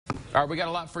All right, we got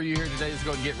a lot for you here today. Let's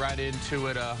go and get right into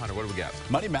it. Hunter, what do we got?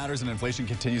 Money matters, and inflation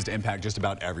continues to impact just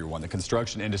about everyone. The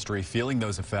construction industry feeling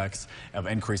those effects of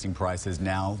increasing prices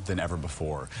now than ever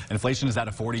before. Inflation is at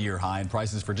a 40-year high, and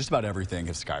prices for just about everything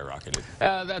have skyrocketed.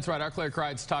 That's right. Our Claire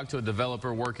Kreitz talked to a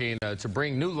developer working to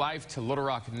bring new life to Little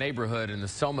Rock neighborhood in the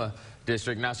Soma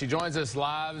district. Now, she joins us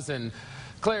live, and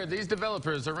Claire, these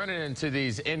developers are running into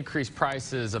these increased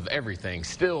prices of everything: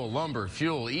 steel, lumber,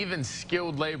 fuel, even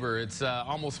skilled labor. It's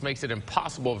almost makes it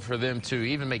impossible for them to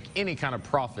even make any kind of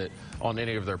profit on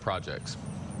any of their projects.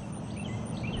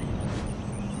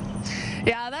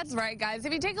 Yeah, that's right, guys.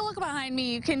 If you take a look behind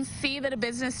me, you can see that a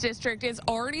business district is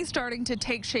already starting to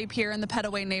take shape here in the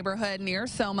Petaway neighborhood near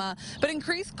Soma, but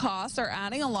increased costs are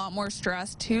adding a lot more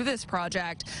stress to this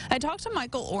project. I talked to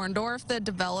Michael Orndorff, the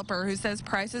developer, who says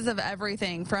prices of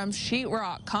everything from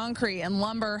sheetrock, concrete, and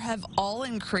lumber have all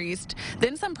increased.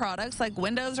 Then some products like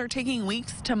windows are taking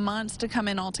weeks to months to come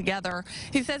in altogether.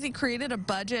 He says he created a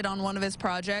budget on one of his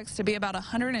projects to be about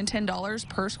 $110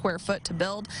 per square foot to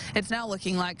build. It's now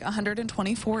looking like $124.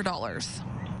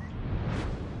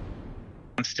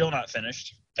 I'm still not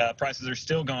finished. Prices are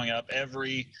still going up.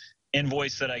 Every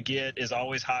invoice that I get is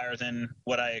always higher than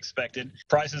what I expected.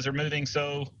 Prices are moving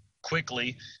so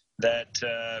quickly that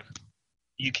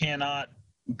you cannot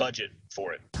budget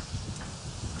for it.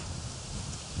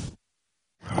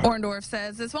 Orndorff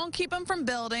says this won't keep him from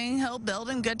building. He'll build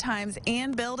in good times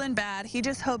and build in bad. He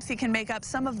just hopes he can make up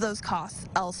some of those costs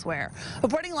elsewhere.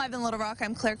 Reporting live in Little Rock,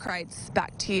 I'm Claire Kreitz.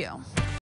 Back to you.